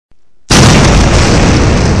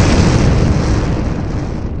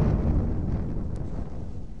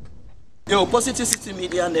Yo, Positive City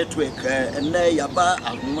Media Network, and there Yaba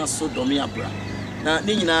Agumaso Domiabra. Now,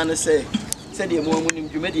 Nina say, said the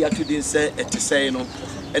moment you made the actually say at say no,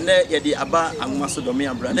 and there Yadi Aba Agumaso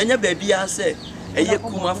Domiabra. Then your baby, I say, a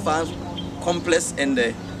Kumah Farm Complex and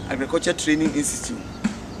the Agriculture Training Institute.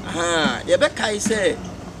 Aha, Yabeka say,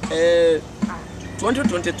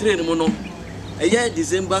 2023 no, a year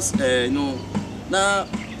December, no, now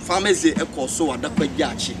farmers a course so at the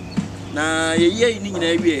Yachi. Now, a year in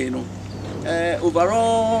the no.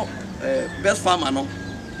 Overall, best farmer no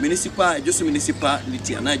municipal, just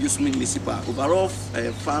municipality, and I just municipal. Overall,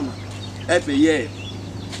 farmer every year,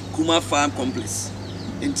 Kumah Farm Complex.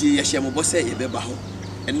 Inti yashia mobose yebeba ho.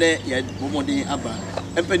 Ene ya bomode aba.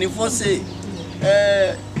 Empanifo say,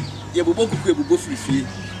 yebubo kuku yebubo fifi.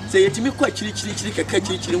 Say yetimi kwa chiri kaka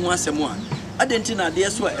chiri ho asem a. Adenti na de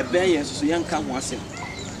so eben yen so yanka ho asem.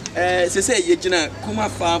 Say yegina Kumah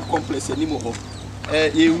Farm Complex animo ho.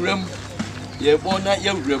 Yewuram ye bona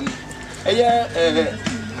ye wram eye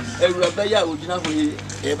ewuraba ya ogina ho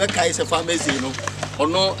ye be kai se farmers no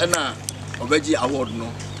ono na obaji award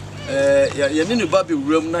no ye ne ba be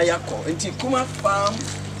wram na yakọ nti Kumah Farm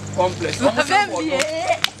Complex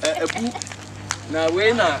ebu na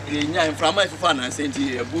we na nya inframa ifufa na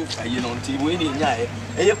senti ebu ayi no nti we ni nya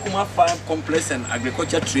eye Kumah Farm Complex and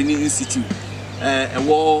Agriculture Training Institute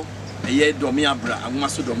ewo eye Domiabra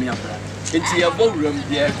Agumaso Domiabra nti ye bo wram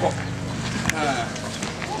ye ko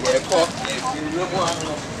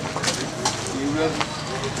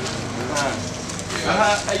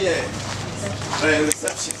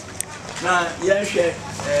reception. Now, if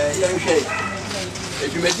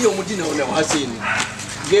you may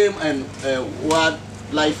Game and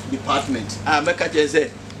Wildlife Department. Make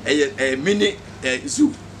a mini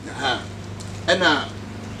zoo. And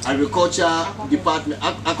Agriculture Department.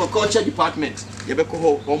 Agriculture Department. You be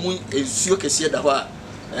called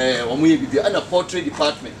and a Poultry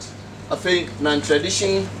Department. I think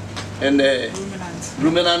non-tradition and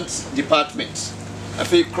ruminant department. I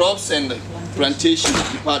think Crops and Plantation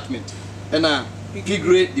Department and a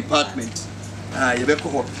Piggery Department. You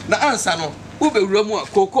na answer no. Who be Romo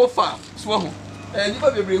cocoa farm? Swam. And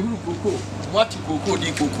you be cocoa. What cocoa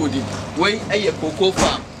di cocoa di? When a cocoa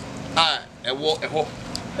farm. A walk a hop.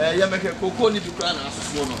 You make a cocoa need to cry as a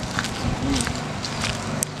swallow.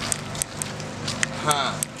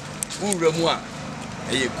 Uramwa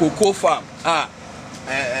a cocoa farm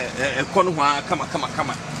konwa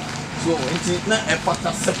kama so nti na e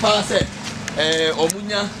pata sepa se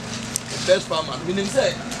omunya best farmer minim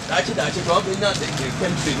say dachi to be na the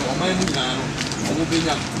country no oman mu nya no omu be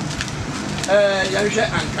nya ya hwe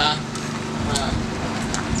anka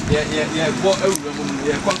ya bo awuramu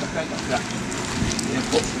ya konka kanka ya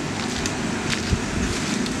bo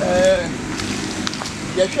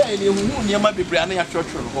ya hwe ni hu niam bebre ana ya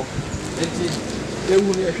twotworo ho enti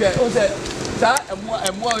ehu ni hwe o se sa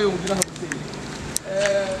emo we hu na ho se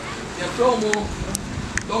ya tomo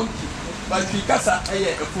donkey ba twi kasa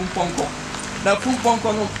eye efumponko na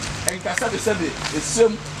fumponko no enkasa be se be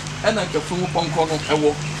esem ena nke fumponko no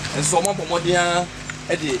ewo enso mo bomodia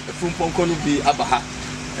e de efumponko no bi abaha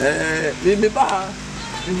me ba ha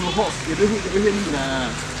ni ho ye be ni na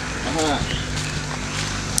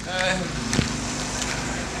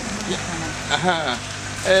aha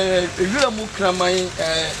ewira mu kraman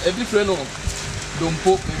ebifre no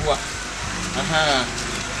dompo mewa aha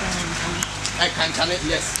can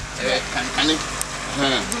yes can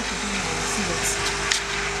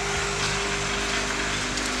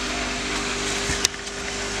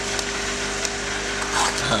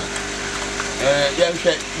yeah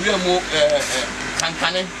we mu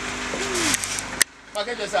can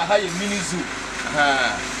package is a high mini zoo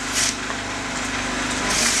aha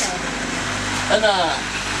and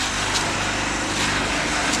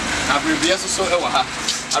abribia so e wa ha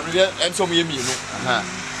abribia enso mo yemi no aha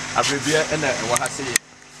abribia e na e wa ha se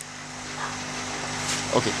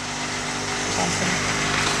okay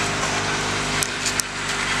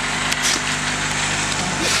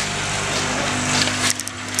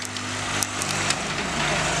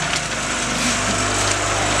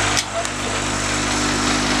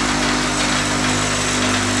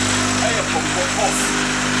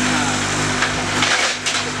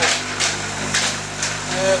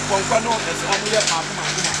Kwano is only a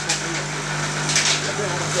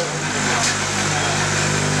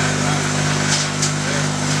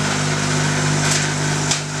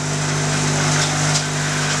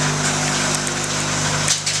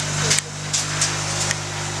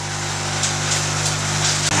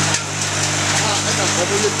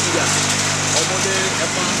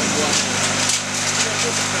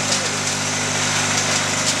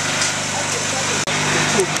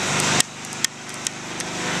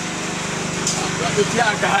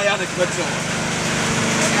Kahaya the Kmetro.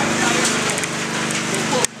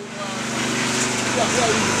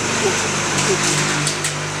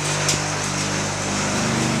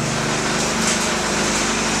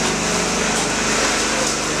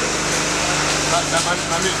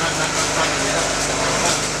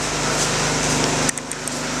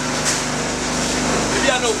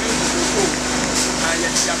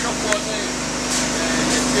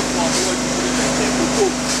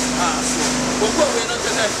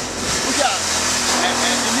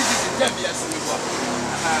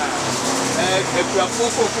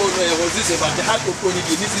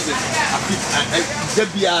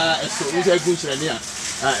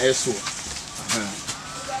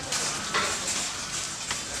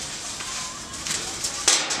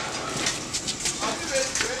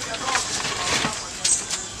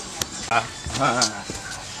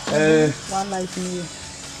 One life new.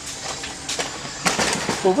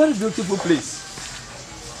 For very beautiful place.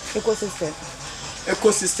 Ecosystem.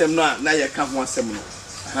 Ecosystem na ye ka ho asem no.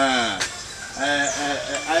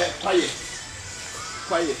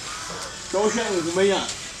 Quiet. So hwe nguma ya.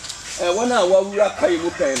 Wana wa wura kai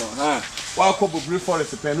mu pen no. Wa ko bobri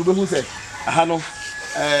forest pen no be hu se. Aha no.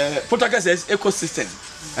 Potaka says ecosystem.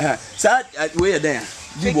 Sa we there.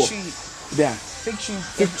 Jibo. There. Fig tree.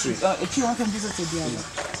 A tree one can visit the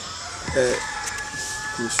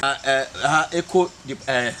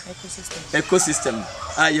ecosystem.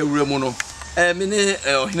 Aye wura mu no. Mene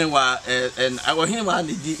ohene wa ohene wa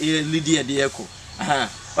lidi e de eco.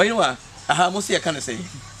 Ohene wa mo se kan say.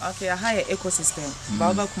 Okay, a higher ecosystem.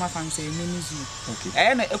 Baba Kumah fan say mini zoo. Okay.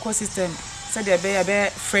 No ecosystem said they be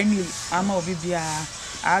friendly ama obi bia.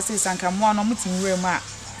 I say sanka mo no mutim wura ma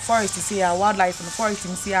forest see wildlife and forest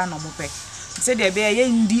see no mo pe. Said they be ye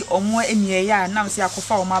ndi omo enie ya na se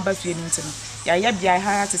akofa omo aba fie ni ntino. Ya bia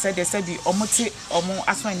ha te said they say bi omo te omo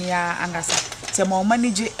aswani ya angasa. Te mo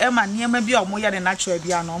manage e ma niam bi omo ya de natural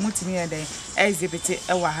bia no omo timi ye den exhibit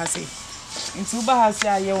e wa ha se. Nti uba ha se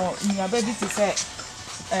aye wo nia ba bi te say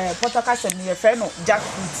potaka se ni ye fe no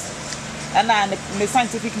jackfruit. Na the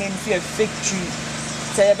scientific name is fig tree.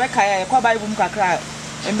 Say be kai e kwa Bible mu kakra.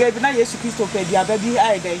 Embe bi na Yesu Kristo pe dia ba bi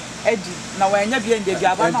ai dai edi na wa nya bi ende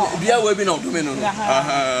bia ba na bia wa bi na odome no.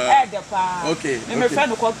 Pa. Okay. Me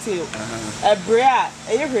friend cocktail. Brea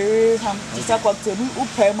e ye hwere ham ti sa cocktail u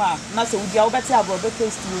pa ma na se udia wo beti abo be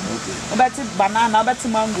taste wo. Wo beti banana, wo beti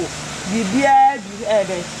mango. Bibia bi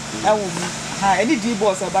dai e wo mu. Any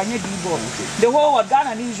D-boss ba nya D-boss. The whole world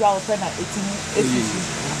Ghana ni usual pe na etini efifi.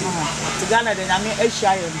 To Ghana de na me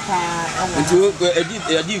ehia ye pa e wo. Nti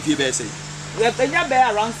edi fi be say. We have been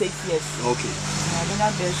there around 6 years. Okay. I've been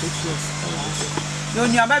there 6 years. No,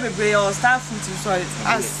 you are baby or staff food so I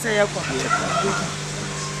say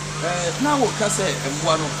now what can say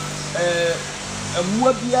one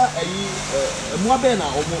emwa bia emwa be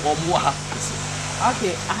na omo ha.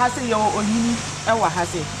 Okay, I have say your onini e wa ha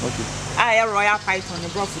say. Okay. I royal python, the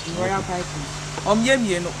profit royal python.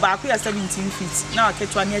 Omye no ba ko 17 feet. Now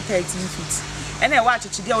aketwa near 13 feet. And I watch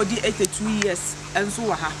it today, 82 years, and so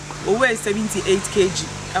we weigh 78 kg.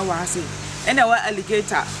 I was say, and I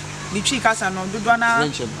alligator. The chicas are not do one. A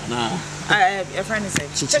friend is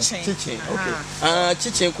saying, chicken. Okay.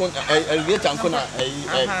 Chicken, alligator,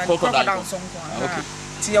 crocodile. Okay.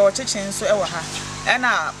 See our chicken, so ever. And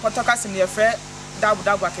Potocas in your friend.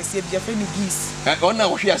 Double can see your friend geese. Oh,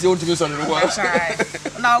 now she has the only son.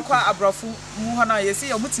 Now, quite a brofu, Muhana, you see,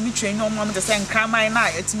 you're putting me train on the same crime.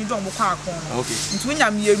 I it's me don't walk. Okay. Between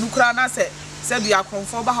them, you Nukrana said we are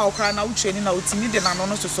conform how cry now training out to me, then I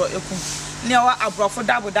know to so near a brofu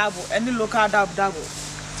double, any local double.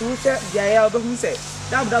 To say, yeah, who said,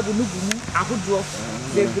 double, Nubu, I could draw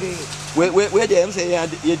the grey. Where the M say, yeah, a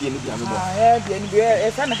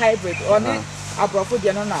friend hybrid on it, a brofu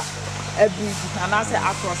diana. Every and I say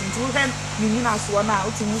across into them, you know, so now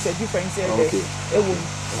to me, a difference. Okay,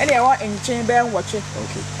 and I want in chamber and watch it.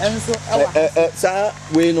 Okay, and so, sir,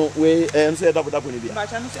 we know, we say double, but I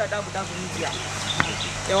don't say double.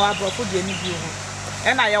 You are brought for the new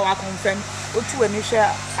and I are confirmed. What to any share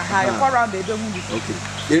a higher around the don't. Okay,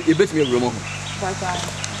 you bet me a room.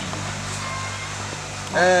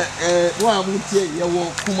 One would say your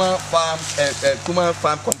Kumah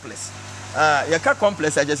farm complex. Your car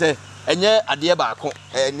complex, I just say. Enye ade ba ko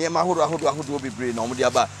ne ma hodo bebre na omde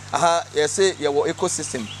aba aha ye say ye wo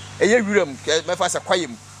ecosystem eye wiram me fa se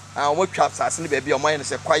kwayem o twa asase ne ba bi o man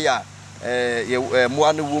se kwaya ye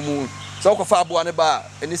moa ne wo mu so ko fa abo ne ba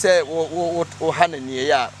eni se wo ha ne ne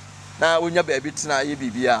ya na onya ba bi tina ye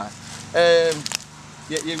bibia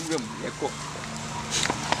ye wiram ye ko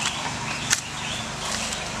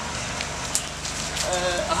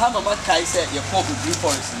aha mama kai se ye ko bu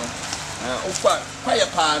forest no Kwaya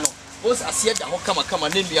pa no. Os asie da ho kama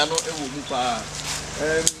ne nua no ewo mu pa.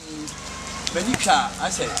 Manika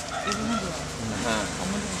ase.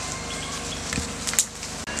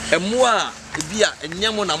 Emwa bia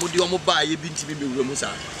enyemo na mode omo ba ye bi ntimi bewura mu sa.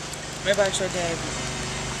 Me ba cho da bi.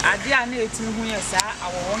 Ade a na etimi hu ye sa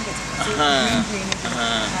awo won get.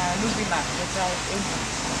 Lubi na the try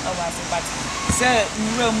awase but say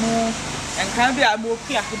nwura mu enkan bi a mo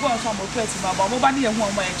pia ko bon so mo pia ti ma ba mo ba ne ye hu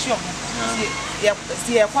omo e chi omo.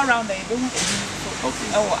 See a kwa round and you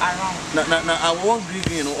okay. Oh, around. Na I won't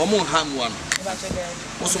grieve you know, omo ham one.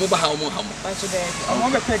 Also mo ba ha omo ham. Ba che dey. Omo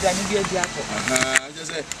be peda ni bi adi akọ.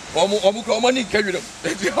 Just say omo ni kawi dem.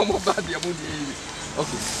 Edi omo ba dia mo di.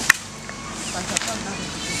 Okay.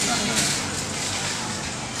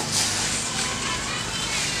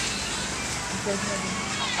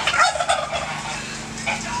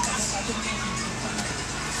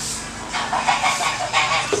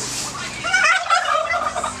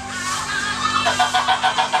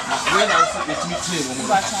 When I see it, me clean woman.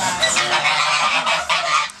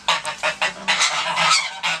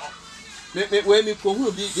 When me come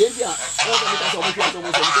who be there, all the meters of the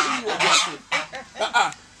almost.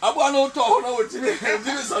 I want no talk no to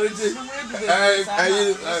sorry. I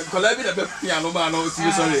collaborate the piano man, no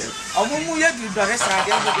sorry. I won't yet do the rest of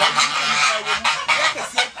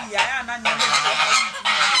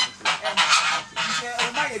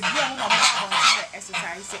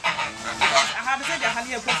exercise. I have said that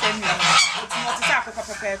honey put for me. It's not a sack of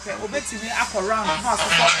pepper, obey me up around house of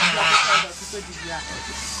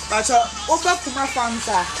but over Kumah fans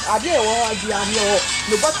are there or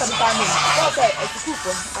the bottom family. A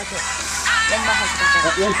coupon.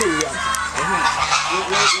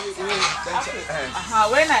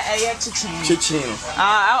 When I chicken.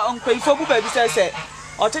 Uncle Fobu baby says.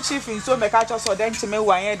 Or to chief in so make out so then to me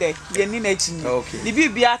 1 day, the Ninachin. Okay. The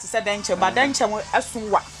BBR to said denture, but then cham as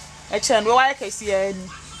soon what a chan where I can see any,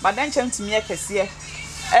 but then cham to me a cassia.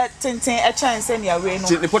 A tintin a chance any away. No,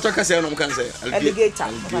 the Potocasano can say alligator.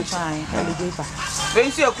 Alligator. When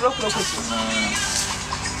you crook.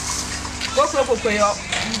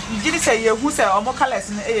 You did say you who say or more colors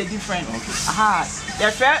in a different. Aha,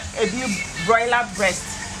 your fair a big broiler breast.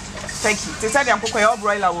 Thank you. They said I'm cooking your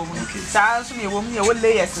broiler woman. Sounds me a woman, you will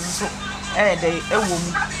lay a so day a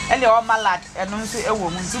woman. And you're my lad, and don't say a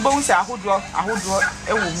woman. So both say I would draw a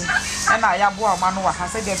woman. And I am one man who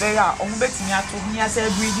has said they are on betting me to me as a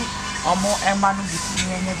greedy or more a man between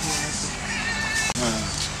me and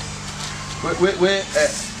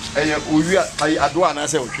I do an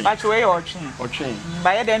answer. But way or chain.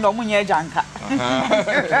 By the end of Munya Janka.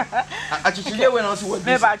 Actually, when I was with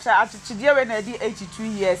me, but when I did 82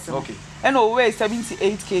 years. Okay. And always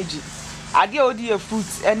 78 kg. I dear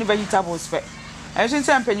fruits and vegetables. And since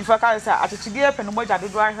I'm penny for cars, I took a pen what I do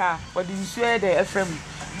dry her, but you swear the FM.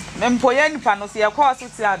 Mempoyan panels, of course,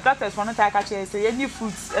 it's a doctor's one attack. I say any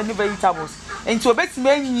fruits, any vegetables. And to bet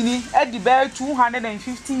me, at the bear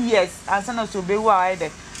 250 years, and send us to be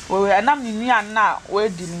wide. And I'm now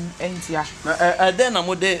wedding ain't here. Then I'm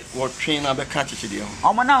what train I'll be catching you.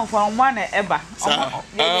 I'm now from one ever.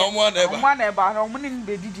 One ever, I'm winning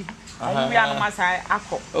the Didi. We are my side.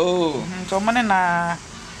 Oh, so money and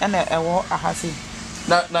a war I have seen.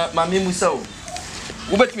 Not my name was so.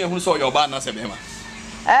 Who bet me who saw your banner, Sabema?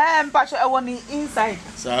 But I want the inside.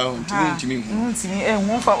 So, to me, and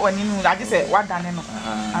won't for when you know, I just said, what done?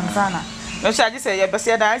 I'm Sana. No, I just say, but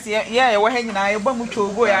said I see, yeah, we're hanging. I want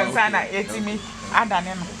to go and sign it. Me, I done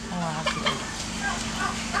him.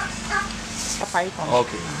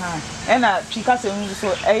 Okay. And Picasso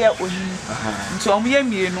so air on you. So,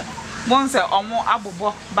 me, once a more abu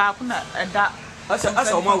back and that. That's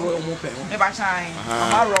a more open. Never shine.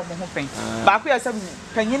 I'm hoping. Back we are 17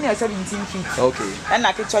 feet. Okay. And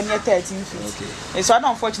I can turn your 13 feet. Okay. It's one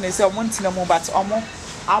unfortunate, so I want to know, but almost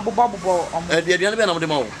abu bubble. The other of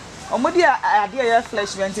them all. Omodia idea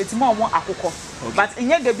flesh went it more akoko but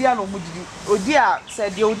enye de bia no mudidi odia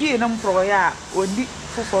said the odi enum pro ya oni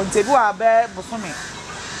fofo ntebu abe bosome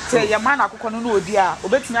say ya man akoko no odi a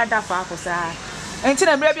obetumi adafa akosa enti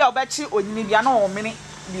na mre bia obechi onyini bia na omene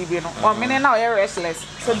bibi no omene na o restless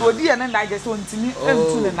so the odi ene na just ontimi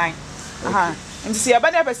entu ne nine aha enti se ya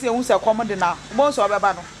ba na pese ehun se komo de na mo so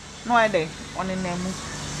obeba no no e de oni na mu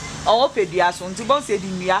o pedua so enti bon se di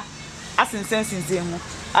nnua asensensen mu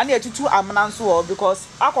ani etutu amna nso because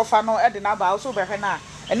akofa no e de na ba so behwe na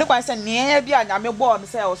ene kwan se ne bia anyame bo no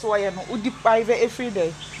se o so ye no udi private every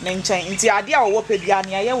day ne nchen nti ade a wo pedua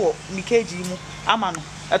ne ye wo mikeji mu ama no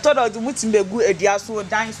etodo du mutimegu edua so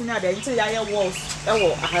dan so ne ade nti ya ye walls e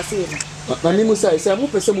wo ahase no na ni mu sai se mu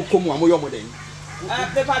pese mu komu amoyo mo den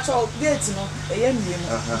the patrol date no e yemi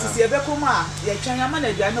no ti se be kuma ye twan ama na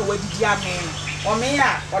aduane na wadidi amen o me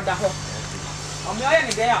ya oda ho o me oye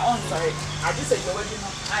ni dey on sorry I just say you wadi no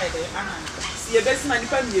aye dey ana si e be sima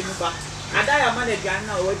nipa mienu ba ada ya ama na aduane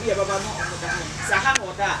na wadi ya baba no o da ho sa ha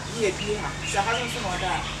no da ni e bie ha sa ha so no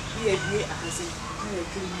da ni e bie akase ni e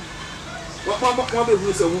kiri what be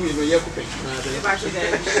who so who no ye ko pe e ba she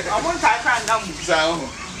dey o mo ta kan na mu sa ho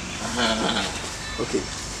okay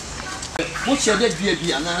mo che de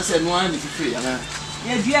dua ana se no an fifi ana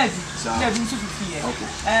ye dua bi nso fifi ye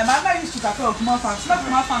mama used to kafe Kumah farm so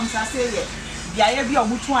Kumah farm sa say ye bia ye bi o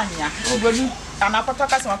mutu anya ogbonu ana koto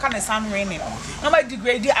ka se won ka ne sun raining no ma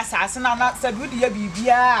degrade asase na na se bi de ye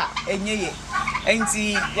bibia enye ye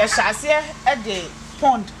enti ye hyase e de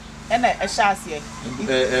pond ena e hyase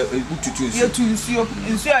ututu ye tu nsuo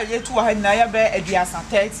ye tu wa na ye be aduasa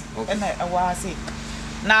 30 ena e wa se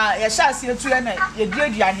na ye hyase ye tu ena ye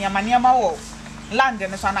duaduane amaniama wo land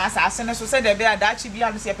ne so na asase ne so se de be adachi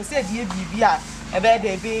bia no se ye pese de ye bibia e be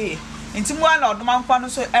de be enti mu ala odoma nkwa no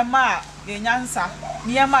so ema ye nyansa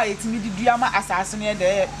niema etimi diduama asase ne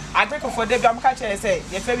de agricofo de bia mka chere se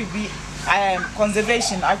ye fe bibi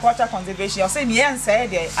conservation agriculture conservation you say ni ense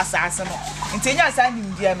de asase no enti nyansa ni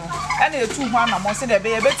ndie no ena etu ho anamo se de be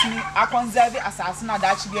ye betimi a conserve asase na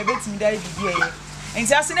adachi bia betimi da bibia ye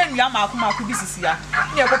enti ase na nua maako bi sisia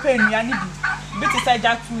ne ekopa nua ne bi ti say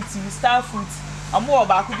jackfruit star fruit amo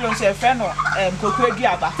oba ko bi on se fe no kokoro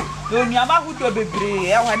aduaba no nua ma hudo bebre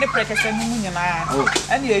e wa ne prekese no mu nyina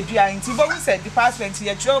ene edua enti bo hu se department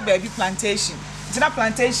ye tro baby plantation tina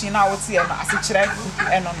plantation na wote e no ase kire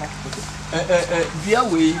eno no bia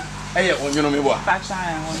we eye onyono me bo ba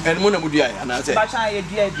chan en mo na mu dua ana se ba chan ye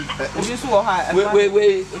dua bi obi so wo ha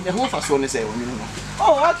we e ho fa so ne se onyono no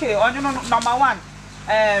oh okay onyono number 1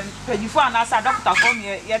 pejifo anasa doctor come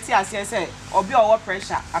ye ti ase se obi owo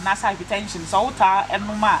pressure anasa hypertension so wuta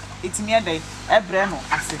enuma etimi ede ebre no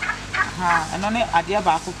ase eno ne ade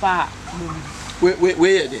ba ko pa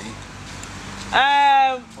we ye dey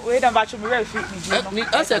we da ba chumi re fit ni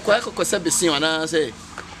ase kwa kokose besin ana se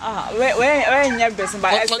we nya besin ba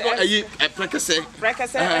ayi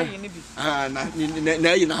prekese ayi ni bi na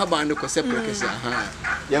ayi na haba ne kose prekese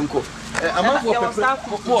yanko amafo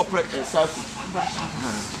po prekese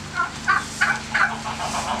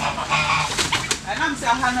I'm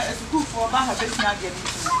saying, I school for my business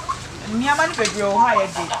again. Near money for your higher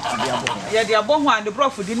day. Yeah, they are born one, the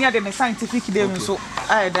broth for dinner than a scientific day, so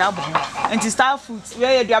I dabble. And to start food,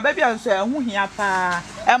 where your baby and say, who here,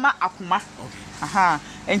 Emma Akuma. Aha,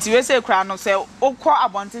 and to say, crown, say, oh, call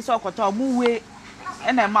abundance or quarter, move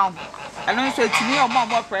and a mount. I don't say to me or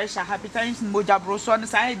more pressure, happy times in Moja Bros on the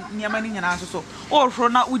side near money and answer so. Or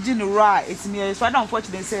from not within the right, it's near, so I don't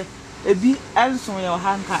fortunately say. Ebi enso your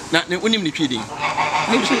hanka na ne unim ni twidin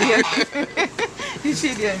ni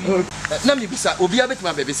twidin na mi bisa obi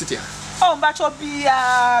abetuma bebe sitia oh mba cho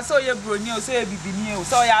bia so ye broni o so ye bibini o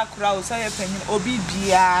so ye akura o so ye panyin obi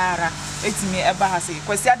biara etimi eba ha se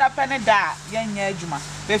kwesi ada pene da ye nya adwuma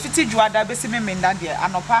be fiti dwada be se memenda de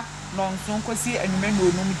anopa no nso kwesi anwume no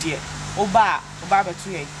onum de oba betu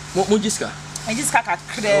ye mo jiska ka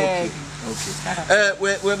kre okay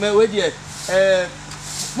we de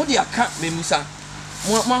mo dia ka me musa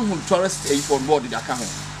mo hu tourist for board dia ka ho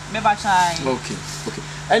me ba chai okay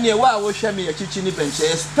ene wa wo hwe me yachichi ni bench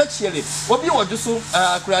especially obi wo so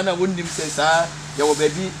akura na wonnim se sa ya wo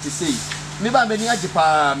baby ti sei me ba mani age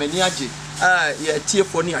pa mani age ya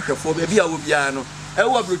tiefo ni ahwefo baby a wo bia no e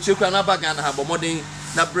wo abrochie kura na baga na ha bomoden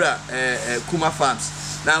na bra Kumah farms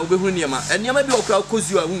na wo be hu niema eniema bi okura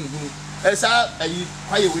kozu a wunhu sa ayi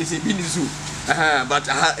kwaye we se bi ni zoo but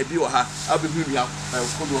ebi wo ha abebu nua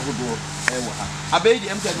kodo ho ha abai di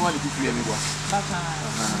emte no one bi fi emi bo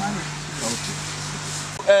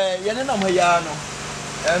okay yene na mo ya no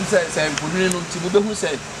se mpoduni no ti mo be hu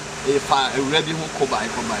se fa ewura bi hu kobai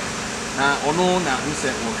na ono na hu se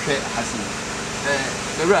wo hwe hasi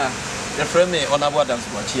ewura the friend me on abo dance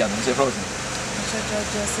bo chi ya no se frozen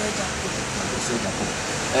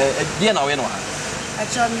dia na we no ha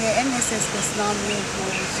actually NSS personal me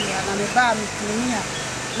na me ba me klinia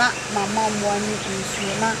na mama mo ani nsu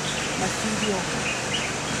na ma video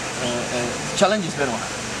challenges been one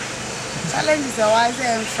challenges are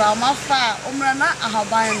wise from afar umra na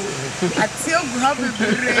ahaban ati ogura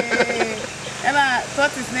bebere ena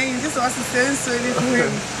thought is name this was the same so ni ku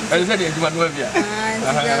him I said you want to be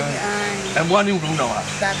and one in room now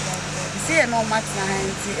that see no match na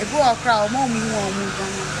hanti e go okra o mo mu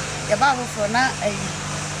gana ya ba for na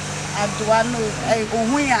adwano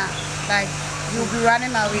ohuya like you'll be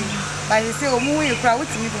running away but you say omu you crowd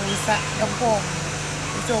with me do nsa e ko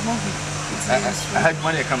so omu I had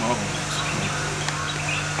money come over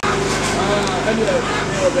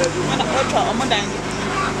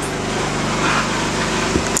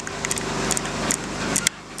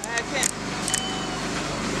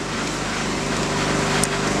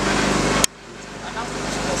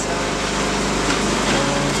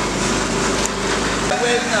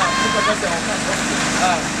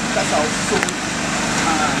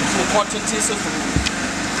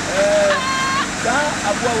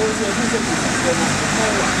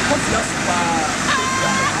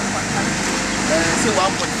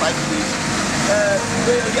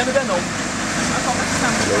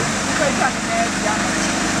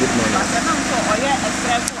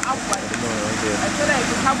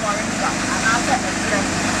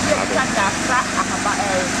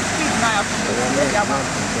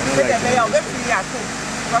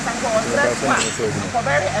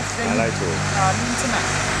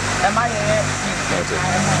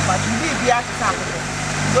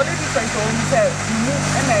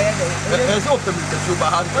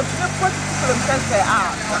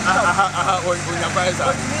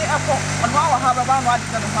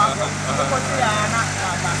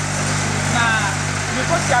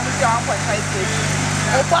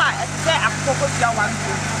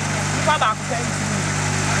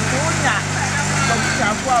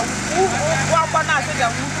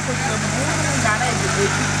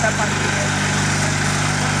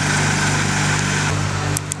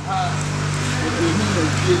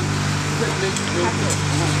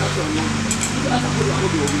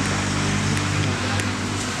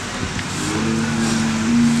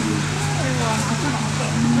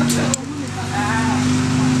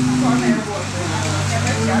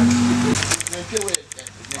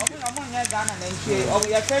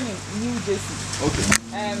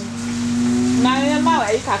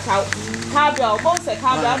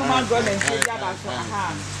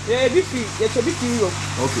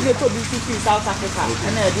South Africa,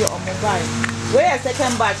 and I do on mobile. Where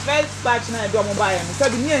second batch, first batch, and I do mobile. So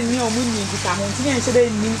the near new money is a hunting and so they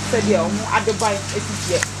need to be at the buy a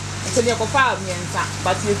so they go far me and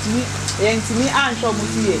but you to me, and show me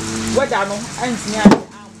what I know and me.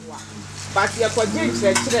 But you are project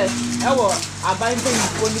I buy things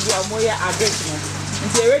when you are more additional. And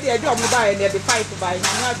they already a job mobile and they fight to buy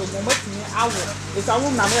another moment. I will. It's a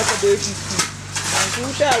woman for the and to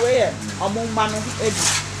share away among man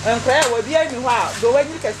and prayer will be anywhere. Go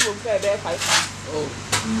when you can see fair there 5 pounds. Oh,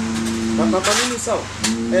 but my so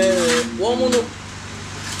woman, a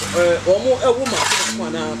woman,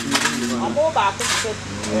 a more back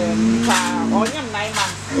on 9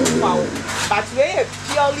 months. Wow, but we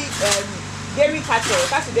purely dairy cattle,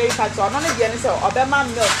 that's a dairy cattle, none of the answer or the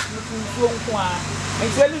man milk looking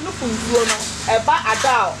and really looking through a bar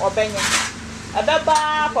adult or benyon. A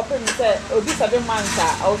baba for penny said, oh, this 7 months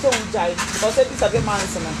are also giant because it is 7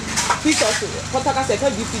 months. Peters, Potaka said,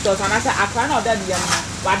 you Peters, and I said, I cannot that young man,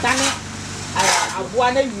 but Danny, I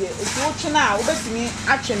want a year. It's watching now, but me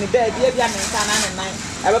actually, bed, the young man, and 9.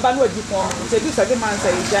 I remember what you want to do 7 months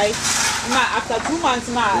a day. Now, after 2 months,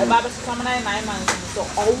 now, about 9 months. So,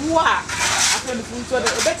 oh, what? After the food, so the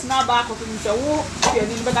best now back of him, so, oh, you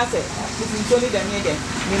didn't better say, this is only the again,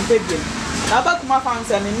 in Fabian. Now, about Kumah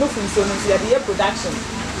fans and nothing so much the production.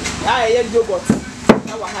 I had yogurt.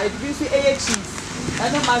 Now, I had beauty cheese.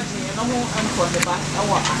 I don't imagine no more for the back. I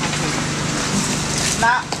want a happy.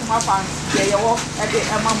 Now, Kumah fans, they walk at the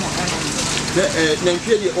Amamo and then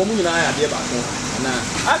kill the woman and I are there back home.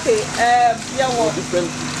 Okay, yeah, well,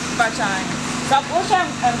 different batchine. Suppose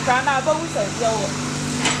and Prana, but we said, yo,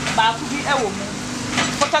 but to be a woman.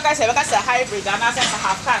 Potaka said, because a hybrid and I said,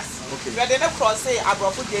 half cast. We are then across say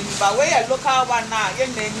Abrofu Jenny, but we are local one now, young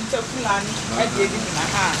name into Fulani and Jenny in a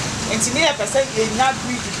hand. And to me, a percent in not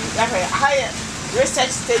breed to be a higher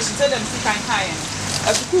research station, tell them to kind higher.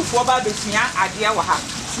 A school for about the Tia, idea will have.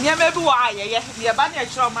 Near maybe why, yes, the Abania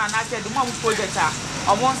Trauma, and I said the mom project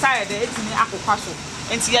on one side, the 18 Apple Castle.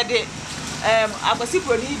 And see a day, I was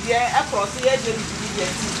super media across the edge of the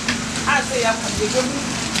I say, I'm going to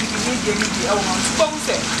media, I want to suppose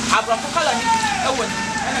it. Abrofu color, I want.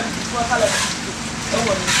 What are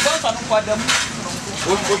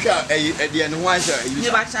the unwiser? You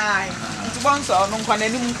are shy. It's one so no one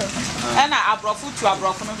anymore. And I brought food to a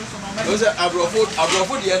broken. Those are Abrofu,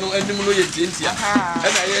 the annual animal agency. And I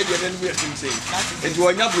heard the enemy of him say, it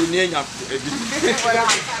was not near up.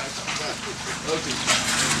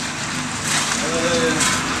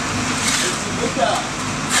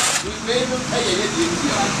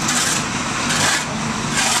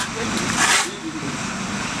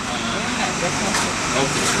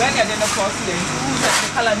 When you're in the course, who's the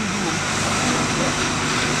color you?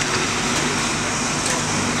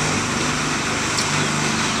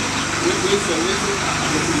 We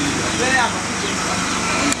Where am I?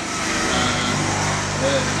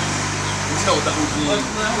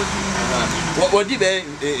 What did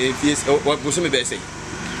what was me say?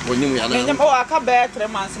 When you are I can't bear 3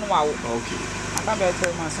 months in a while. okay. I can't bear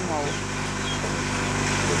 3 months in a while.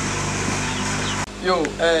 Yo,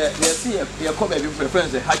 yes, your baby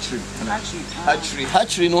preference a hatchery,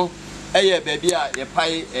 no. Baby, a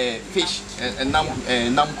pie fish and nam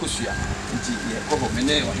kusia. Cover me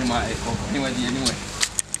name or him, I cover anyway.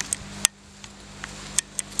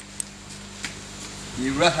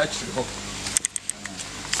 You rat hatchery.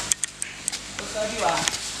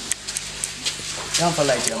 Don't for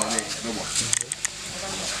like your money.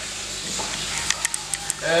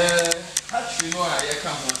 Hatchery, no, I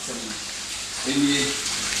can't want some. In the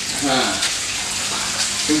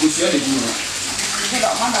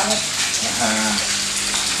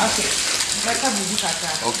Okay, let's have you cut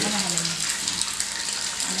that. Okay.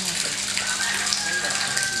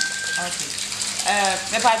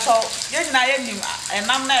 If I told you, and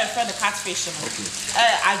I'm not afraid of catfish. Okay.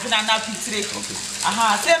 I do not have to trick. Okay.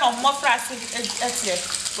 Say no more frosty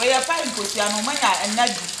as where you're fine, put your no money and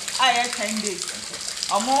not I 10 days.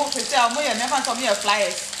 Or more to tell me, and never told me a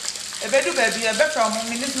flyers. A bedu baby, a better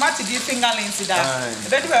minute much to give fingerlings to that. A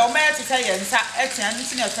bedu a man to say and sat at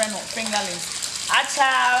your friend of fingerlings. Acha,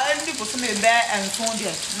 and you put me there and phone you.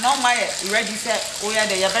 No, my ready set, we are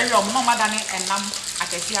the very no madame and nam at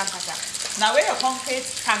a theatre. Now, we're a concrete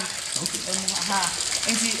tank.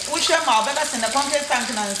 And we share my better than a concrete tank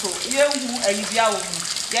and so you a Libya.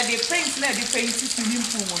 Yet the paint, the paint is swimming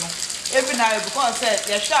pool. Every night because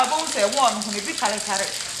the shall both say one who may be carried.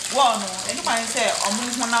 One, anyone say, or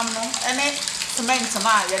Munamno, any cement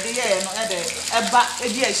tonight, a day, a bat,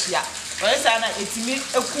 a dear shia. Or is an 80 minute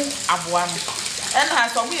a cool of one. And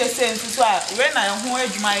has for me a sense to swear when I am who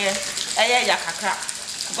edge my yakaka.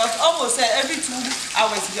 Because almost every 2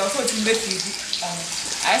 hours, you're so to make it.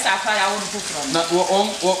 I said, I won't cook from. Not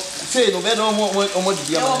what say no better on what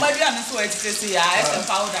you are. My dear, so it's to see I am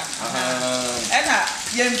powder. And I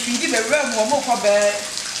am feeding the room or more for bear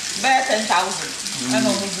 10,000. And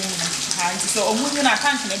so Omunina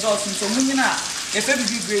can't in the door since Omunina, if every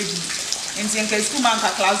grade in Kumah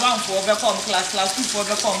class 1 for overcome class 2 for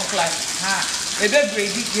overcome class. A bed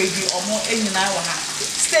grade or more any hour.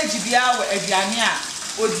 Stage the hour at Diania,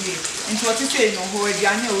 Odi, into what you say, no, who are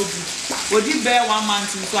Diania Odi. Would you bear 1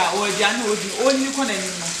 month in fly or Diania Odi, only you can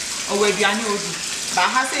anymore, or where Diania Odi. But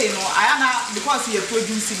I say, no, I am not because he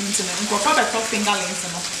producing internet and for the top fingerlings.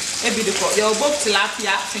 Maybe the both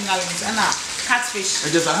tilapia fingerlings and catfish.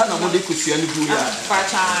 I just had no money could see any good part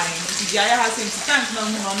time. The eye has in tank no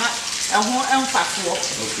more, not a whole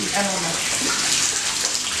emphasis. Okay.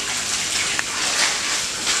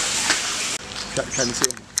 Can you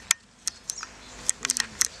see?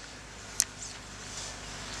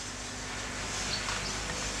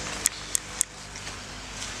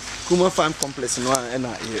 Kumah Farm Complex no and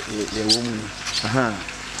a woman.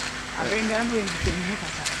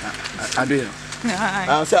 I do.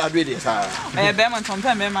 I'll say I do this. I have been on some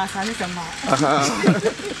time, my son.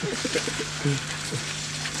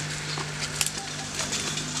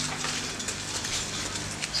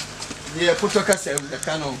 Yeah, put your cassette with the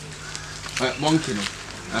canon monkey.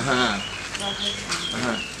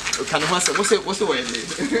 Can you what's the way?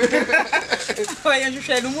 You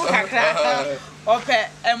should move okay,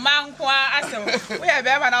 a man who asked we have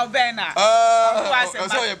ever now banner. Oh,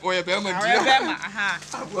 I boy, a bearman.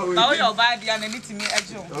 Oh, your body and anything at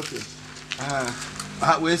you. Okay.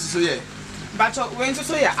 Where's so yeah? But when to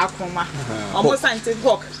say Akuma, almost scientific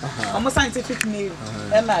walk, almost scientific meal,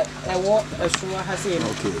 and like a walk a sure has said.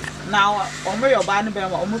 Okay. Now, on your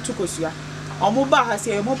banner, almost took us here. Omuba has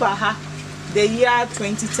a Mubaha the year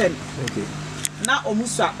 2010. Okay. Now,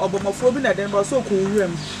 Omusa, Obomophobia, and then also cool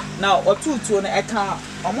room. Now, or two to an eka,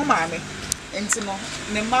 Omamami, and Timo,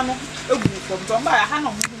 Nemano, from Tomba,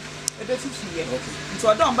 Hanom, a bit of year. So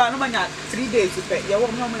I don't buy no money 3 days to pay. You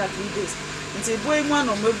won't know me 3 days. And say, boy, one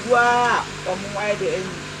on Mugua, or Muide, and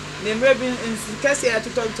then maybe in Cassia to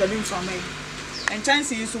talk to him from me. And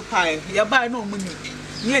chance is to pie, you buy no money.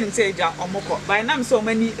 You ain't say, or Moko. By now, so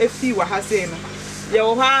many a few were saying,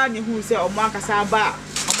 Yohan, who say, or Marcus Abba.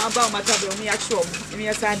 About my table, me actual, me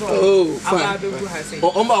a side. Oh,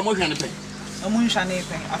 I'm more than a pay. A moonshine, I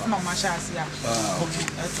found my chance.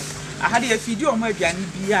 I had a video on my piano,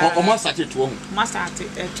 or must at it, must at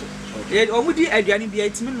it. It already a Johnny be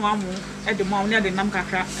 8 men, 1 at the mount near the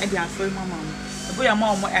Namkaka and the Alfred Mamma. A boy, a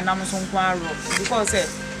mom and Amazon Quarrel, because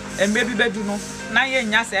and maybe bedroom, 9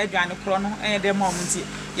 years, I got a chrono and the moment.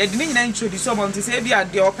 Yet didn't introduce someone to say, be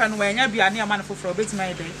at the open when I be a near man for a bit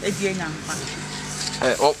my day, a dear young man.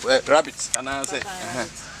 Rabbits, and I say,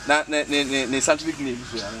 Na ne scientific name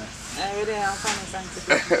so ya. Really am fine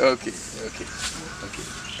scientific. Okay.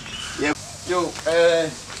 Yeah. Yo,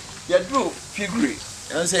 ya do figure.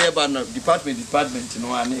 I say about no department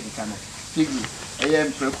no ana e kana. Figure.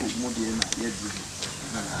 Mpreko mo de na ya do.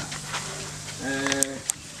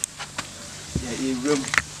 Yeah, room.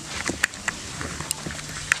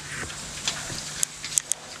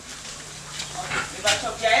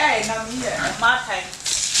 Yeah, na me my time.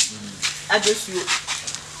 I just you.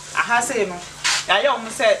 I say no. Ya yo mo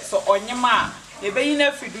say so onyema e be yin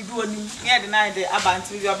afi dudu oni ne de na de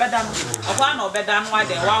abanti yo beda no. Okwa na obeda no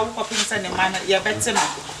ade wa wo kopin se ne man ye bete no.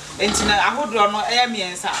 Enti na ahodro no e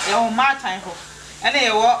miensa. Ya ho my time ho. Ene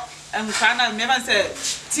ye wo nkwa na me ban say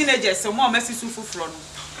teenagers mo mesi su fufuro no.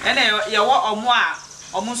 Ene ye wo omo a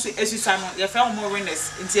omo so esisa no ye fe omo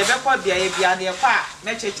winners nti ye be kwa bia ye bia na ye kwa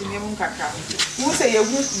na chechi ne mu nkaka mu se ye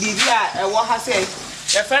hu bibi a e wo ha se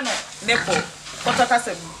ye fe no nepo kotota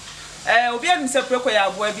sem obi an se preko ya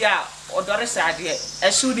abo bia odore sade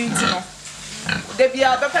e shudi nti no de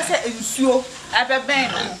bia be pese ensuo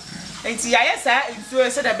abeben no nti ya ye sa ensuo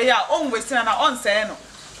se de be ya on westina na on se no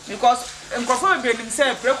because nkofo be nim se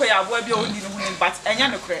preko ya abo bia oni no hu but enya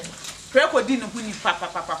no kre preko di no hu ni papa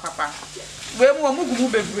we mu gumu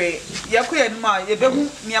bebre ye ko ye numa ye behu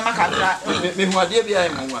niama kakra me hu ade bia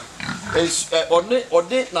em nwa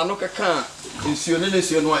ode na no kaka nsuo ne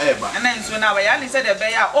nsuo no eba na nsuo na we ya ni se de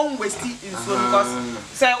be ya on westi nsuo because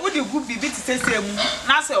say udi gu bibi ti sese mu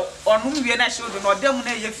na se onum wie na hye do no ode mu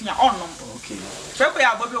na ye fia onum okay preko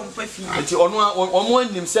ya bobe on pa fi eti onu omo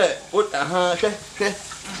anim se hwe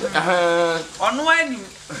onu anim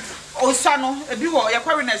osa no ebi wo ye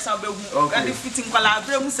kware na sa behu and fitting kwala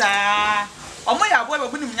abremu saa omo ya boy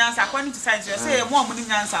bebu nim nyansa according to science you say mo omo nim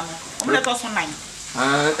nyansa no omo let us 9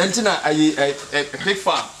 entina ayi big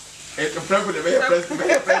farm preko de be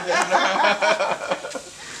president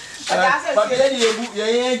but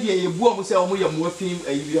ye yebu omo say omo ye mo afim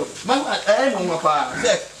ayi bi ma mo pa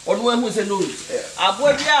say onu ahu say no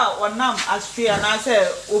abo bia onam Australia na say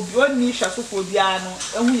obi oni hwasofo bia no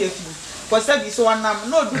ehu ye fi for service onam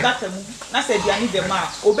no do that mu na say dia ni dem a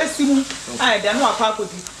obesimu a dia no akwa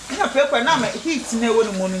akodi na preko na ma heat na ewo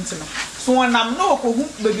no mo ntino so onam no okohu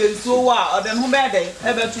bebe nso wa ode no be dey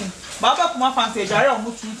ebetu baba kuma fancy jare o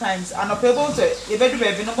mu 2 times anopebo to ebedu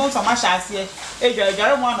bebe no bon so ma shaase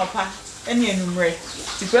jare mo anopa eni enumre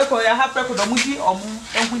ti preko ya ha preko do mu di omu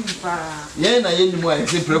ehu nipa ye na ye nimu a ye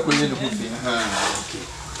preko ye no fi okay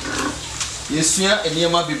yesua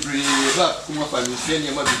eniema bebre ba kuma fa yesua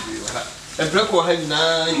eniema bebre ha preko ha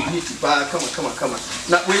nyina ye hit pa kama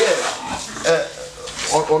na we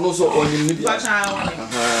ono so onim ni bia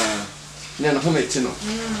ne na ho meti no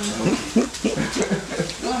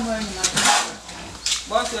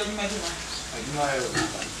boss you me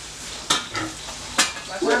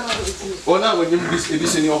ona wonim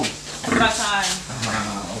bis ni o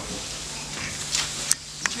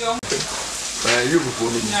you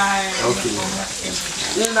before me okay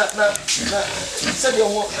na said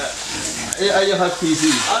you I have PC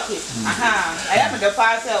okay I am the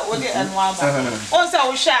father o de enwa ba on say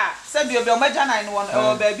wo hwa said you be o majanan no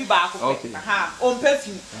o baby ba ko on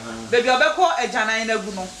pefi baby obekọ ejanan na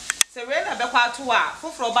gu no se we na bekọ ato a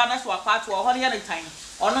foforo ba na so akọ ato ho ne time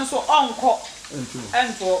ono so onko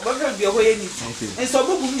ento bobe bi ho ye ni enso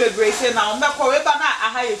bubu mbebre se na ombekọ we ba na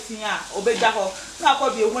aha ye fin a obeja ho na akọ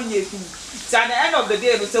bi ho nya fin at the end of the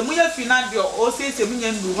day no se mu ye fin na bi o se mu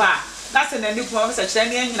nya ndu ha na se na ni kuma se kire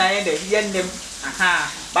ne nyina ye de ye nnem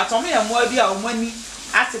but omo ye mo bi a omo ani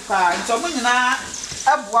atipa nto mo nyina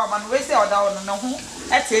abua man we se oda ono no ho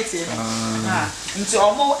etete nti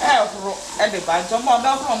omo ehoro e de ba nto mo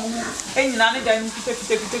ba ho mo enyina ne dan fite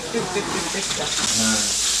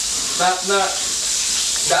na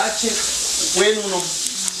dachi we no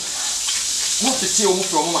mo fiti o mo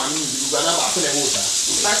from ma ni du na ba ko na wo ta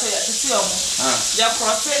ba se ya fiti o mo ya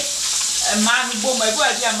cross man bo ma bo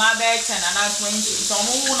dia ma ba 10 na 20 so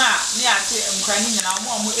mo na ni ate nkwani nyina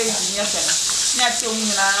mo age ni afa na ni ate o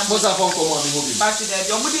nyina bo sa fon ko mo ni hobi ba se de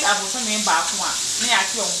o mo di aboso mi ba ko a ni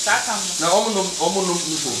ate o ta ka mo na o mo no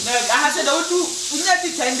nfo na aha se da odu unya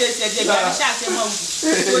ti 10 days e dia ga sha ase ma wu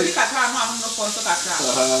o di kakra no ahu no ko so kakra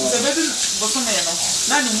se be du boso me no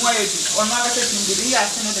na ni mo ayedu o no abese tin de ya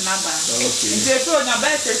se no de na ba nje to nya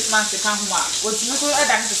ba 6 months ka ho a o ti no so e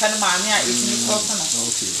da ni se no ma me a e ti ni ko so no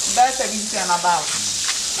ba se bi ti na ba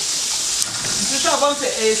nje to ba se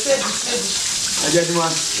e se di aja di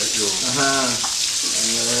man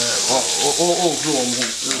o flo mo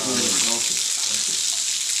okay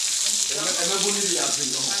ebe bo ni dia se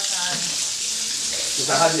no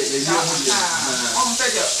ta ha ye ye mo dia on pe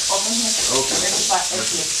je o mo okay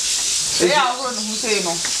e ya wo no hu sei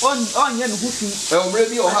no on ye no hu fi e o mre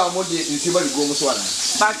bi o ha mo de nsi ba de go mo so ana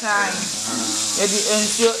batai e di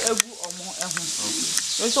ensio egu omo ehu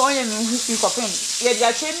so on ye no hu fi kopem ye di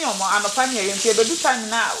atwe ni omo anopa ne ye mpe be du time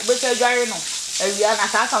na obeta adware no awia na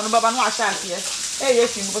ka no baba no ahya ase ye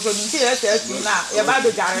fi mo so nti ye se fi na ye ba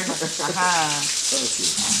be dware no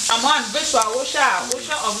amon be so a wo sha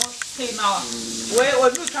omo sei na we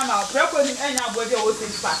do come out preko ni enya body o say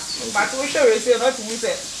spark but we sure say not to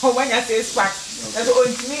say o wanya say spark that o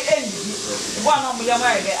ntimi enyi bo na mo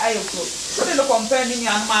yama ide ayeko so dey no compare ni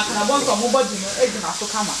anu ma na bon so mo body no ejina so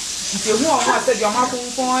kama nti hu o ma say di o ma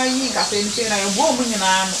konfon yi ka say nti na ye bo mu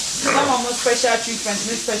nyina no na mo special treatment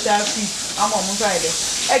ni special fee ama mo so ide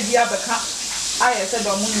egi abeka aye say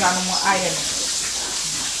do mu nyanu mo aye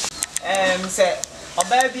no say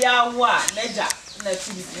oba bia wo a leja na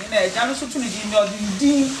activity na eja no so tuni di mi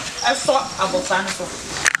odin eso abofa no so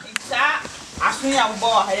nta asun ya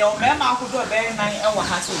bo ha ye o me ma akodo be nan e wa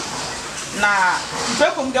ha so na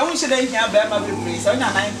ntekom de hu hye hia be ma bebre so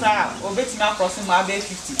nya nan pra obetimi across ma be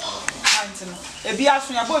 50 anti no ebi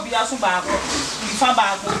asun ya bo bi asun ba ko fa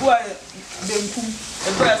ba ko bo de nkum e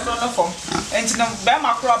bo eso no fom enti no be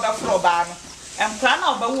ma kro be fro ba no empra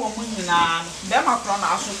na oba wo mu nyina no be ma kro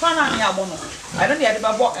na asun fa na ne abo no I don't need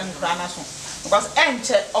to bo empra na so because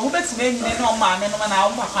enche omo betime nyine no ma me no na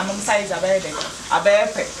o papa no size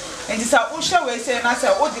abepe enti sa o hwe we say na say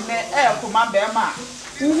o di me kuma be ma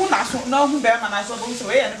uhu na so na hu be ma na so bo so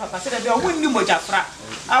we ne papa say be o hu ni mojafra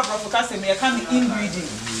abro ka say me ka ni ingredient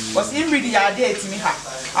was ingredient ya dey etimi ha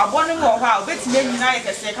abone mo ha o betime nyina ye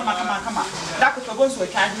kese kama da ko bo so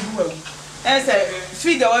twa di hu awu say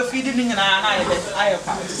feed our feed ni nyina na ye be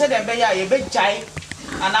ayefa say dem be ya ye be jai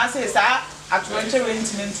ana say sa atwenche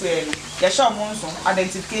rentiment we no ye show mo nso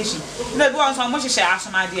identification na bi won so mo hye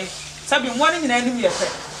asomade sabi mo ni nyina anim ye fe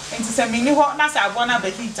enti se me ni ho na se abona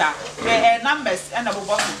ba hita numbers and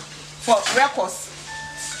abobo for records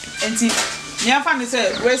enti nyafa ni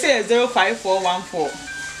se we say 05414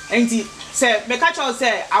 enti se me catch us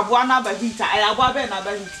say abona ba hita ai abo be na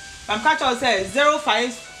ba hita me catch us say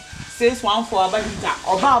 05614 ba hita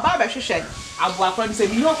oba ba hwehwe abu akron say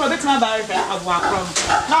you know for betima ba re abu akron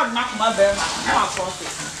now na kuma be na across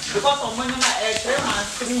because on money na 3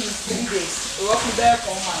 months 3 days we work there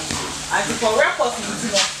for months and for records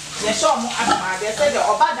you know ye show mo asma they say the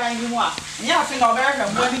oba dan ni mu a nya afi na oba re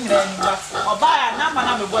mo ni nyina ni but oba ya na ma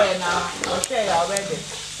na me boy na o share ya already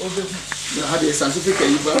obebu na ha dey certificate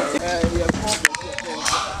you ba ye ko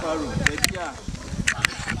paro e dia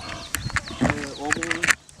omo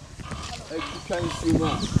can see no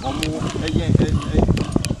omo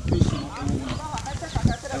fish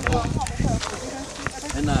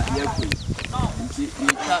na ya ku nti you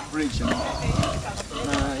tap bridge no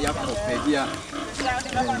na ya ko pedia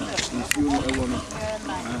nti you ewo no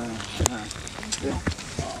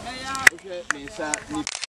okay me sa ni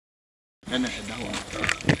ena da ho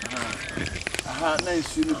aha na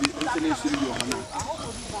nsu no bi nti na nsu bi ho na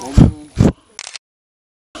omo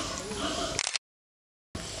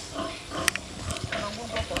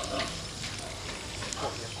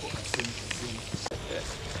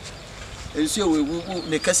ensio we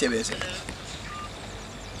ne kase bese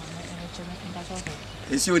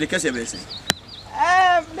ensio ne kase bese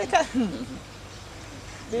because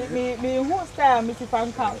me who style me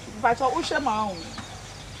fanka but o hwe ma ho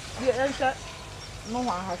ye hwe no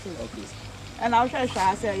wa ha so okay and I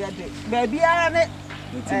hwe say ya de baby ara ne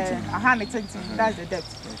aha ne tintin that's the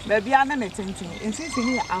depth baby ara ne tintin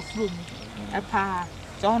intini afro mu e pa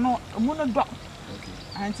so no mu no do okay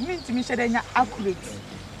and me shede nya accurate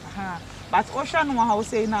aha but ocean no how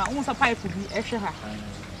say na unsa pipe bi ehwe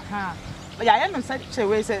ha ya no say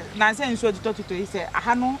we say na say nso to say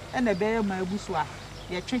aha no na be ma abusu a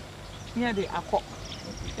ye twe ne de akọ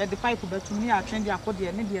ye de pipe betu ne atwe de akọ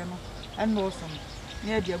de ne de no and no so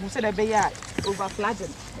ne de mu say de be ya over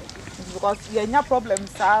flooding because ye nya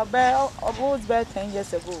problems be about 10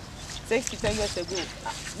 years ago 6 to 10 years ago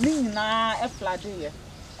ni na e flooding ye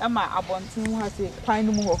ema abontin hu ase kwan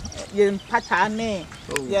no mu ho ye mpata ne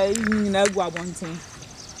ye nyina gu abontin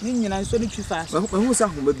ni nyina so de twifa so hu sa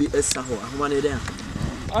ho bi esa ho ahoma ne den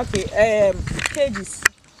okay cages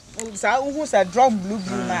sa hu sa drum blue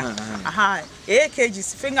na aha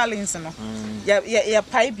cages fingerlings no ye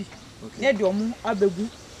pipe ne de omu abegu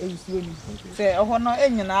ensuo ni se ho no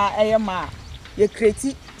enyina eye ma ye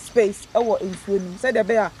create space ewo ensuo ni se de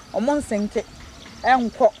be a omo nsenke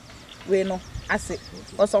enko we no ase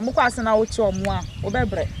oso mo kwase na wo che omo a wo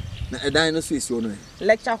bebre na edan no so esi ono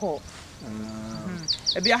lecture hall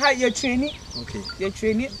ebi ha ye training okay ye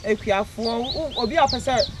training ekuafo obi a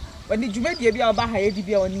pese wani dwumedie bi a oba ha ye di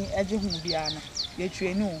bi a oni eje hu bi ana ye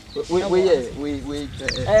train o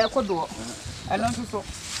we kodo eno nso so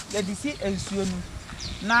ye di si ensuo nu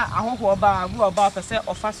na ahoho ba abu oba pese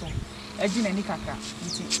ofa so agi nani kaka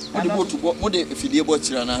nti mo de fidie bo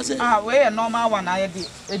kira na say we ye normal one na ye de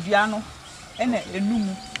edua no ena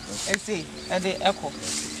enumu ese ede eko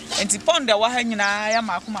nti pond wa ha nyina ya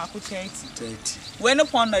maako 30 we no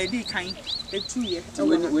pond na edi kan etu ye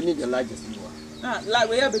we need the largest one like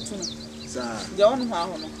we have betu no sir je onu ha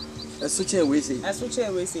ho no eso che we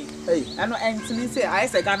say hey ano entini say I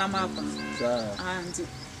say Ghana map sir and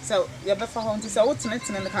so ye be fa ho nti say wo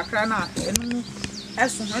tenetene ne kakra na enu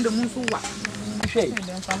eso ndo mu so wa hwe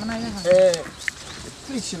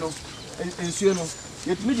fish no ensuo no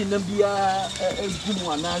yetumi di nam bia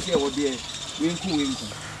egumu anase wo de wenku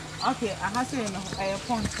okay aha say no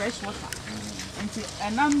pond fresh water nti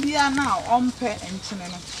enam bia na ompe entene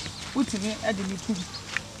no utimi ade ni tu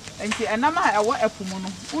nti enam a ewo epumu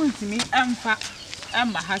no utimi emfa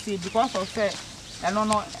emma ha say because of say eno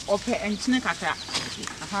no ope entene kakra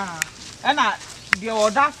aha ena the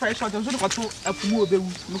order fresh water so to epumu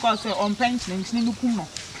obewu because say ompe entene no kum no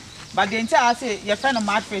but the entire say your friend of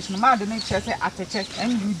mad fish no mad no che say ateche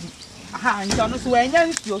MUD aha nti no so wanya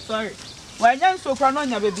nsuo sorry wanya nsuo kra no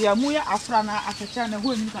nya bebia mu ya afra na ateche na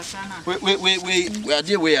ho ni kakra na we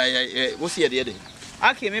ade we wo see de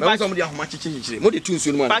okay me ba some de ahoma chichi mo de tu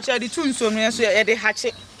nsuo no ba che de tu nsuo no so ye de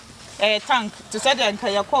hache tank to say de nka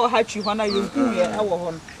ye call hatchi ho na ye ku ye ewo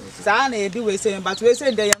ho no za na ye de we say but we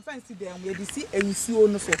say de ye fancy dem ye de si ensuo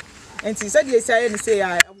no so enti say de say ye say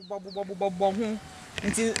ya bobo ho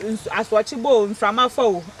nti aswachi bo mframa fa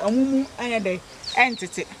o amumu anya de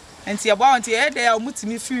entete nti ye ba nti ye de ya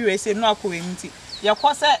omutimi free we say no akọ nti ye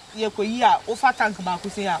kọ say ye koyi a o fa tank ba ko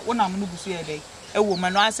say a wo na mu no busu ye de ewo ma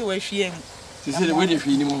no ase wa hwie mu ti say we de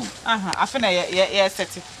hwie ni mu afa na ye set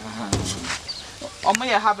omo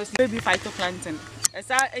ye harvest baby phytoplankton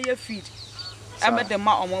esa eye feed ebe de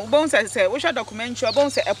ma omo bon say wo hwe documentary bon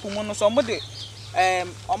say epomu no so omo de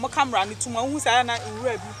omo camera ni tuma hu say na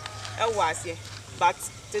nwura bi ewo ase but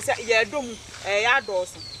they say yeah dom ya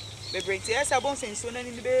doso be bring te esa bon senso na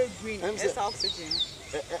ni be green esa oxygen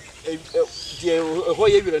die ho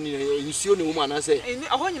ye wira ni nsuo ni wo na say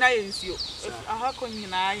ho nyina ye nsuo aha ko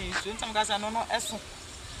nyina ye nsuo ntam ga sa no eso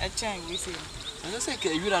chen we say ana say ke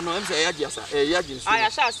wira no em say ya giasa ya gi nsuo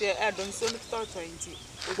aya sha say do nsuo ni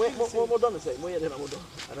 20 mo don say mo ye na mo don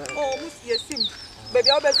oh mo yesim be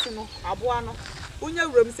bia obesu no aboa no unya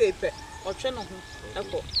wuram say pe otwe no ho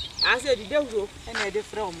eko ase di dewuro na e de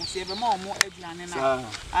frɛ omo se be ma omo aduane na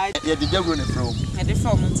ye di dewuro ne frɛ omo e de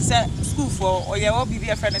frɛ omo nti se school for oye wo bibi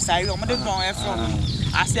e frɛ ne sai omo de don e frɛ omo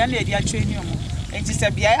ase na e di a train omo enti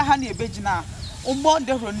se bia ya ha na e begina omo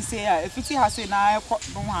dewuro ni se ya efiti ha se na e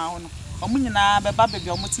kɔ do ha ho no omo nyina be ba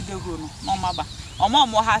bebia omo ti dewuro no na omo ba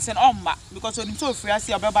omo ha se na omba because oni to ofri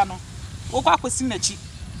ase obeba no wo kwa akosi nachi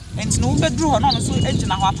enti no be dru ho no so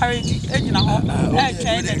ejina ho aparedi ejina ho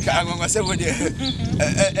twɛn ka ngwa se bo de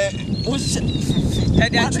o ya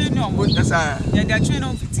dia train no mo sa ya dia train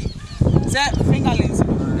no fiti se fingerlings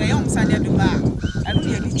ya yom sa dia do ba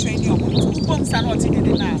anu ya di train no mo tu bom sa no ti de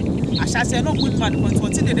na ahyase no good man ko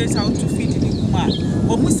ti de sa to feed ni kuma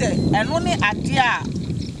o mu se enu ne ade a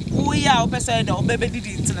wo ya o pese de obebe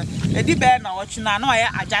didi ntina edi be na o twina na o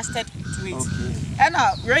ya adjusted to it and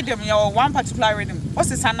rhythm your one particular rhythm o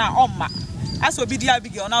se sana omma aso bi dia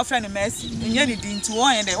bigi ona friend mercy nye ni di nti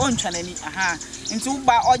won ye de on twanani aha nti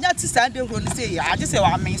ba onya ti sa de horo ni say ya age say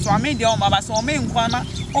wa men so amen de on ba so o men kwa na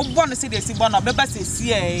o bo no say de si bo na be ba say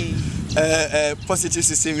si positive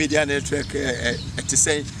system media network to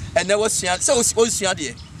say and there was so sua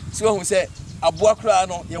de so who say aboa kra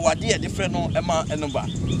no ye wade ye different no ema enumba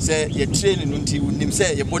say ye train no nti nim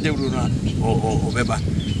say ye bode horo no o beba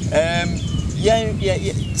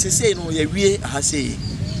say no ye wie ha say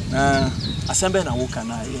asembe na woka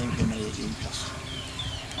na ye na ye intwas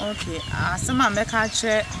okay asema meka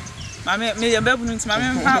che ma me ye babunu nti ma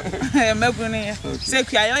me mfa mabunu ye say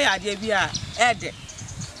kwa yo ya de bi a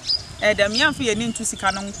ede me amfa ye ni ntu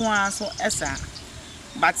sika no nko aso esa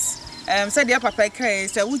but say de papa kai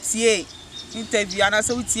say wutie interview ana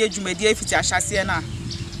say wutie dwumadi afiti ahyase na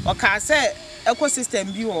o ka say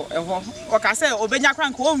ecosystem bi wo eho o ka say obenya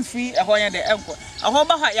krank o mfiri eho ye de enko eho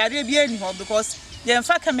ba ha yare bi ani ho because ye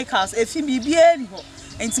mfa chemicals efi bi ani ho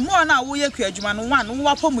enti mo na wo ye kwa adwuma no one wo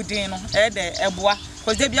apomuden no e de eboa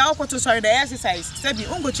because de bia okoto sorry the exercise say bi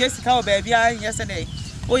ungo che sika o ba bia yesterday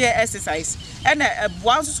o ye exercise e na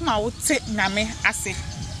eboa nso ma wo te nyame ase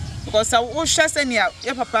because wo hwe se ne ya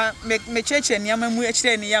papa me cheche ne ma mu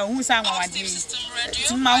ekire ne ya hu sa anwawade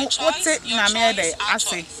ti ma wo te nyame de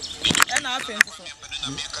ase e na afen so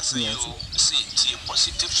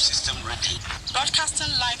positive system ready. Broadcasting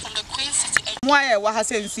live from the Queen City. Why was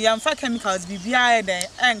saying I'm for chemicals BBI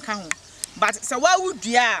and can. But so why would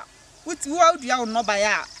you? What would you not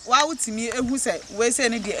buy? Why would me who say we say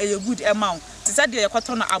a good amount? To say the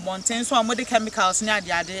cotton abundant, so I'm with the chemicals near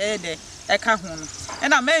the other a can.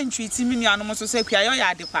 And a man treating me animals to say, Pia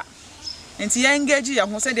depa. And to engage you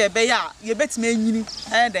who said, you bet me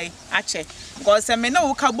a day, actually. Because I may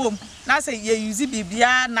know kaboom. Now say ye use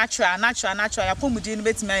bibia natural. I put me in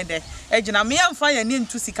bet me there. Ejina me am fire nin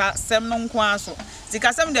to sika sem non kwanso.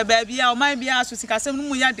 Sika sem the baby or my bia so sika sem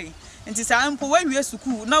mu yade. Nti sa ampo when we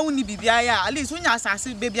school na woni bibia ya at least wonya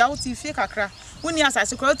asase baby out fie kakra. Woni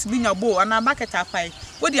asase ko to binya bo ana bucket apai.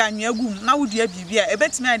 Wo di anwea gum na wo di bibia e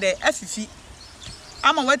bet me there afifi.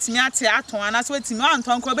 Ama watimi ate aton ana so watimi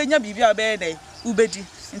anton ko benya bibia obe dey ubedi.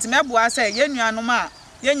 Nti me boa say ye nuanom a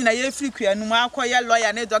yenyina ye free kuanum akoye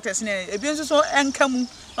lawyer na doctors na ebi nso so enkamu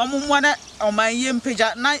omomo na oman ye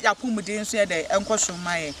mpagya na yapomudi nso ye dey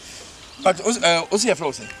enkosomaye. But osi ye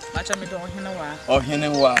frozen Macha me do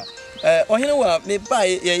ohene wa me ba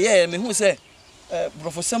ye me hu say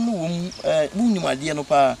professor mu wum ade no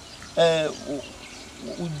pa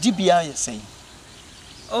udibia ye say.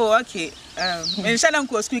 Oh, okay. Me shall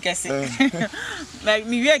go school kese. Like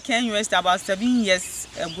me we came university about 7 years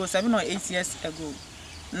ago, 7 or 8 years ago.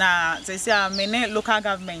 Na they say me local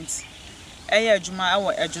government. Eye adwuma e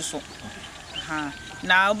wo edwoso. Ha.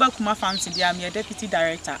 Na oba Kumah Farms dia me deputy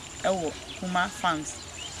director e wo Kumah Farms.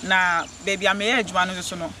 Na baby am ye adwuma no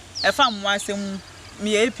so no. E fa mo asem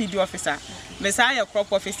me APD officer. Me say ye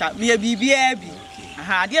crop officer. Me bibia bi.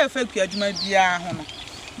 Ha, dia fa ku adwuma bia ho no.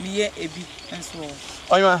 Me ye ebi enso.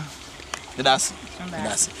 Oyma that's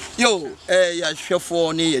yo ya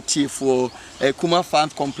hwefo ne ye tiefo Kumah Farm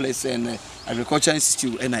Complex and Agriculture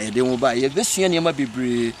Institute and I dey mo ba ye besua ne ma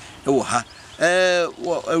bebre e wo ha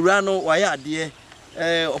awura no wa ya ade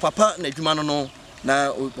opapa na adwuma no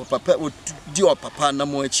na opapa di opapa na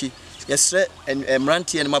mo achi yesre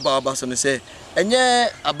emrantie ne maba so no say enye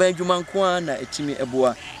aban adwuma nko na etimi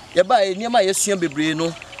eboa ye ba ne ma yesua bebre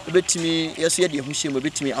no betimi yeso ye de ho hye mo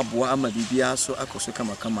betimi aboa ama bibia so akoso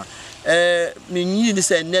kama me nyi ni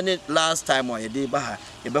say ne last time o ye de ba ha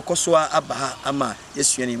ye bekoso aba ha ama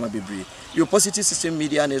yesua ne ma bebre your positive system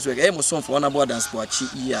media network mo son for one about dance for chi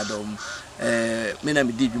yi adom me na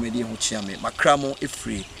me di dwumedi ho chia me makramo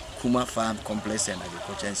efree Kumah Farm Complex and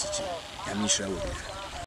Agriculture Institute ya mi shira wo